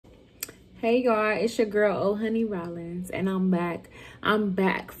Hey y'all, it's your girl Oh Honey Rollins, and I'm back. I'm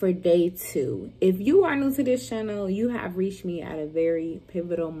back for day 2. If you are new to this channel, you have reached me at a very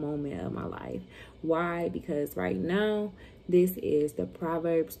pivotal moment of my life. Why? Because right now, this is the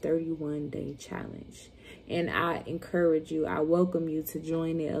Proverbs 31 day challenge. And I encourage you, I welcome you to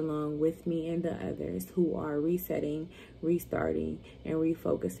join it along with me and the others who are resetting, restarting, and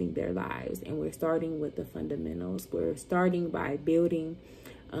refocusing their lives. And we're starting with the fundamentals. We're starting by building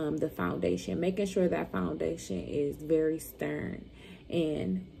the foundation, making sure that foundation is very stern.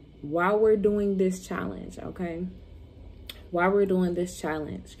 And while we're doing this challenge,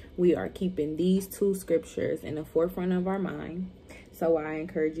 we are keeping these 2 scriptures in the forefront of our mind. So I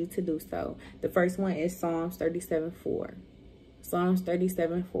encourage you to do so. The first one is Psalms 37:4. Psalms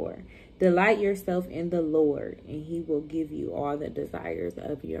 37:4. Delight yourself in the Lord, and he will give you all the desires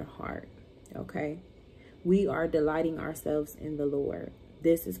of your heart. Okay? We are delighting ourselves in the Lord.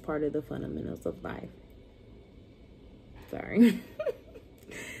 This is part of the fundamentals of life. Sorry.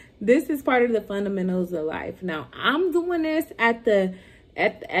 This is part of the fundamentals of life. Now, I'm doing this at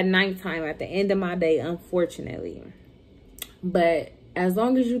nighttime, at the end of my day, unfortunately. But as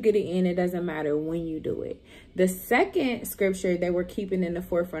long as you get it in, it doesn't matter when you do it. The second scripture that we're keeping in the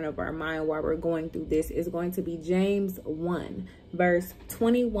forefront of our mind while we're going through this is going to be James 1, verse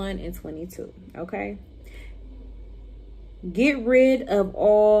 21 and 22. Okay? Get rid of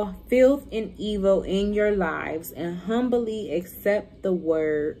all filth and evil in your lives and humbly accept the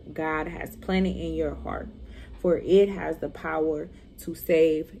word God has planted in your heart, for it has the power to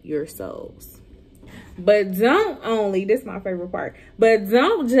save your souls. But this is my favorite part, but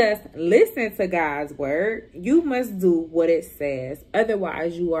don't just listen to God's word. You must do what it says.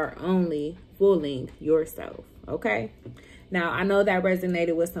 Otherwise, you are only fooling yourself. Okay? Now, I know that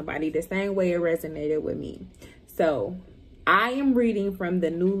resonated with somebody the same way it resonated with me. So I am reading from the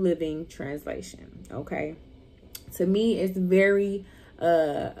New Living Translation, okay? To me, it's very,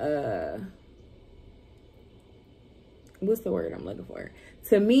 what's the word I'm looking for?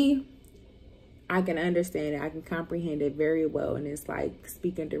 To me, I can understand it. I can comprehend it very well. And it's like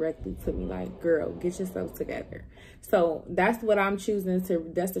speaking directly to me like, girl, get yourself together. So that's what I'm choosing to,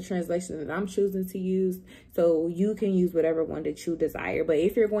 that's the translation that I'm choosing to use. So you can use whatever one that you desire. But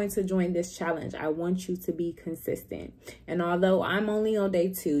if you're going to join this challenge, I want you to be consistent. And although I'm only on day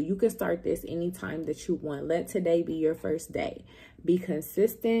 2, you can start this anytime that you want. Let today be your first day. Be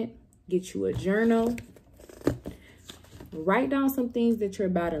consistent. Get you a journal. Write down some things that you're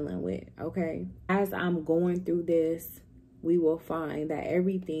battling with, okay? As I'm going through this, we will find that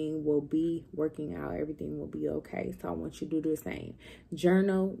everything will be working out. Everything will be okay. So I want you to do the same.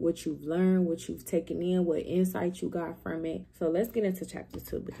 Journal what you've learned, what you've taken in, what insight you got from it. So let's get into chapter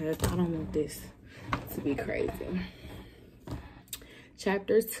 2 because I don't want this to be crazy.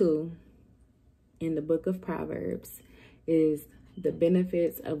 Chapter 2 in the book of Proverbs is the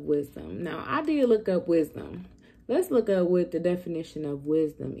benefits of wisdom. Now, I did look up wisdom. Let's look up what the definition of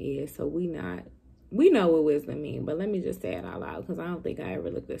wisdom is. So we know what wisdom means, but let me just say it out loud because I don't think I ever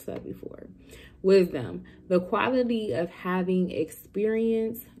looked this up before. Wisdom, the quality of having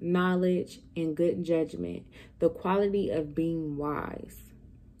experience, knowledge, and good judgment. The quality of being wise.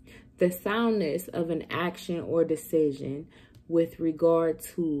 The soundness of an action or decision with regard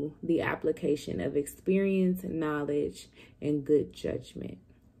to the application of experience, knowledge, and good judgment.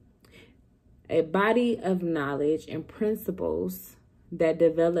 A body of knowledge and principles that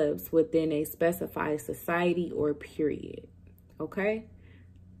develops within a specified society or period. Okay?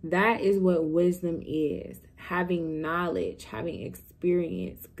 That is what wisdom is. Having knowledge, having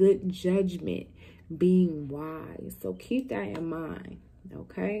experience, good judgment, being wise. So keep that in mind.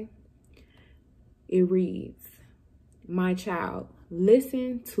 Okay? It reads, my child,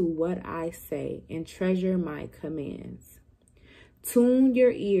 listen to what I say and treasure my commands. Tune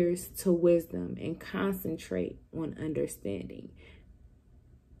your ears to wisdom and concentrate on understanding.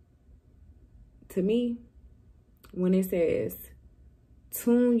 To me, when it says,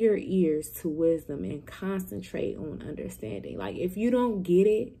 tune your ears to wisdom and concentrate on understanding. Like, if you don't get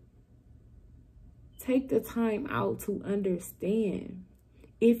it, take the time out to understand.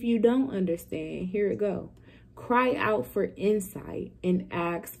 If you don't understand, here it go. Cry out for insight and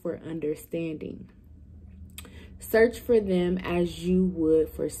ask for understanding. Search for them as you would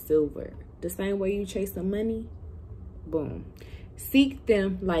for silver. The same way you chase some money. Boom. Seek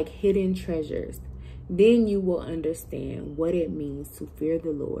them like hidden treasures. Then you will understand what it means to fear the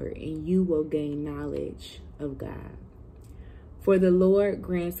Lord, and you will gain knowledge of God. For the Lord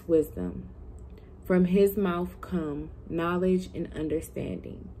grants wisdom. From his mouth come knowledge and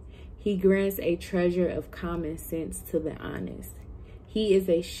understanding. He grants a treasure of common sense to the honest. He is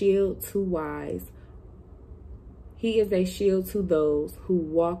a shield to wise. He is a shield to those who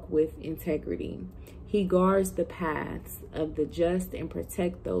walk with integrity. He guards the paths of the just and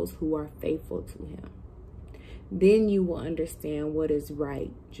protects those who are faithful to him. Then you will understand what is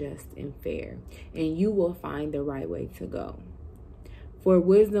right, just, and fair, and you will find the right way to go. For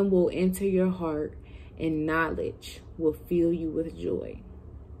wisdom will enter your heart, and knowledge will fill you with joy.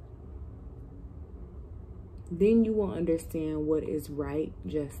 Then you will understand what is right,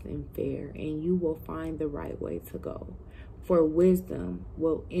 just, and fair, and you will find the right way to go. For wisdom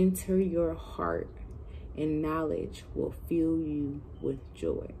will enter your heart, and knowledge will fill you with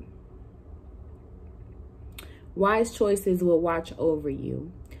joy. Wise choices will watch over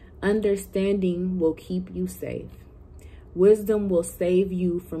you. Understanding will keep you safe. Wisdom will save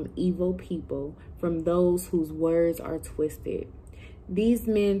you from evil people, from those whose words are twisted. These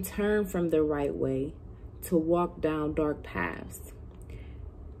men turn from the right way to walk down dark paths.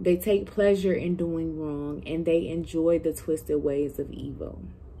 They take pleasure in doing wrong, and they enjoy the twisted ways of evil.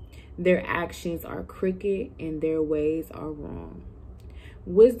 Their actions are crooked, and their ways are wrong.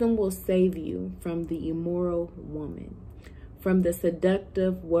 Wisdom will save you from the immoral woman, from the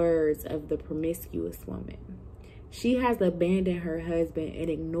seductive words of the promiscuous woman. She has abandoned her husband and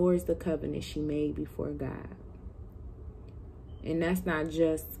ignores the covenant she made before God. And that's not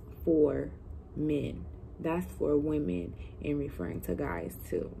just for men. That's for women and referring to guys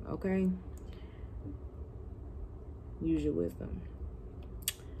too, okay? Use your wisdom.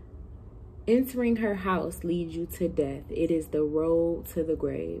 Entering her house leads you to death. It is the road to the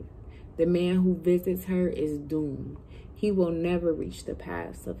grave. The man who visits her is doomed. He will never reach the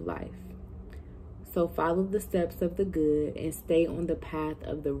paths of life. So follow the steps of the good and stay on the path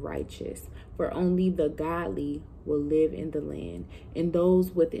of the righteous, for only the godly will live in the land, and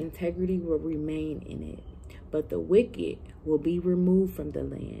those with integrity will remain in it. But the wicked will be removed from the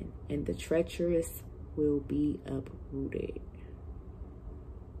land, and the treacherous will be uprooted.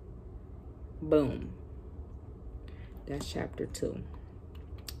 Boom. That's chapter 2.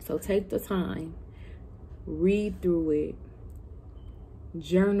 So take the time, read through it,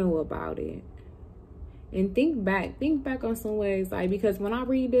 journal about it, and think back on some ways. Like, because when I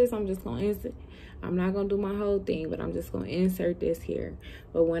read this, I'm just going to insert, I'm not going to do my whole thing, but I'm just going to insert this here.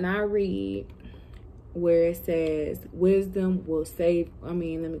 But when I read where it says wisdom will save, let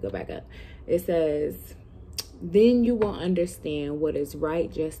me go back up. It says, then you will understand what is right,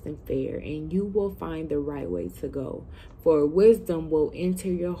 just, and fair, and you will find the right way to go. For wisdom will enter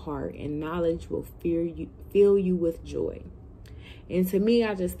your heart, and knowledge will fill you with joy. And to me,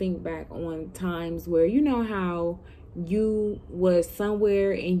 I just think back on times where, you know how you was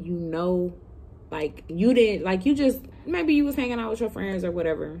somewhere and you know, like you didn't, like you just, maybe you was hanging out with your friends or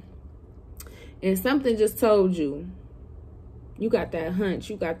whatever, and something just told you, you got that hunch,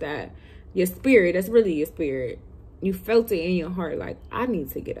 you got that, your spirit, that's really your spirit. You felt it in your heart, like, I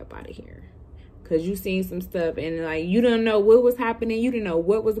need to get up out of here. Because you seen some stuff and like, you didn't know what was happening. You didn't know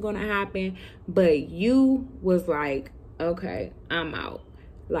what was going to happen. But you was like, okay, I'm out.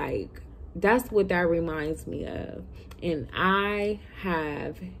 Like, that's what that reminds me of. And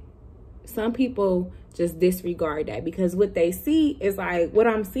some people just disregard that, because what they see is like, what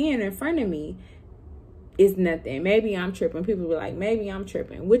I'm seeing in front of me is nothing. Maybe I'm tripping. People be like, maybe I'm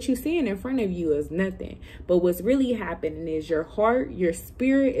tripping. What you seeing in front of you is nothing. But what's really happening is your heart, your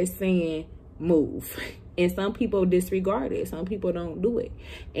spirit is saying, move. And some people disregard it. Some people don't do it.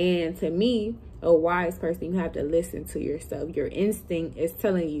 And to me, a wise person, you have to listen to yourself. Your instinct is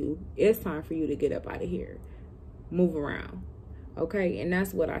telling you it's time for you to get up out of here. Move around. Okay? And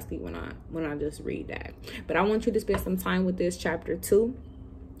that's what I see when I just read that. But I want you to spend some time with this chapter 2.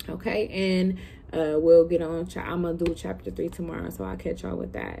 Okay? And we'll get on. I'm going to do chapter 3 tomorrow. So I'll catch y'all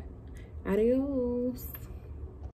with that. Adios.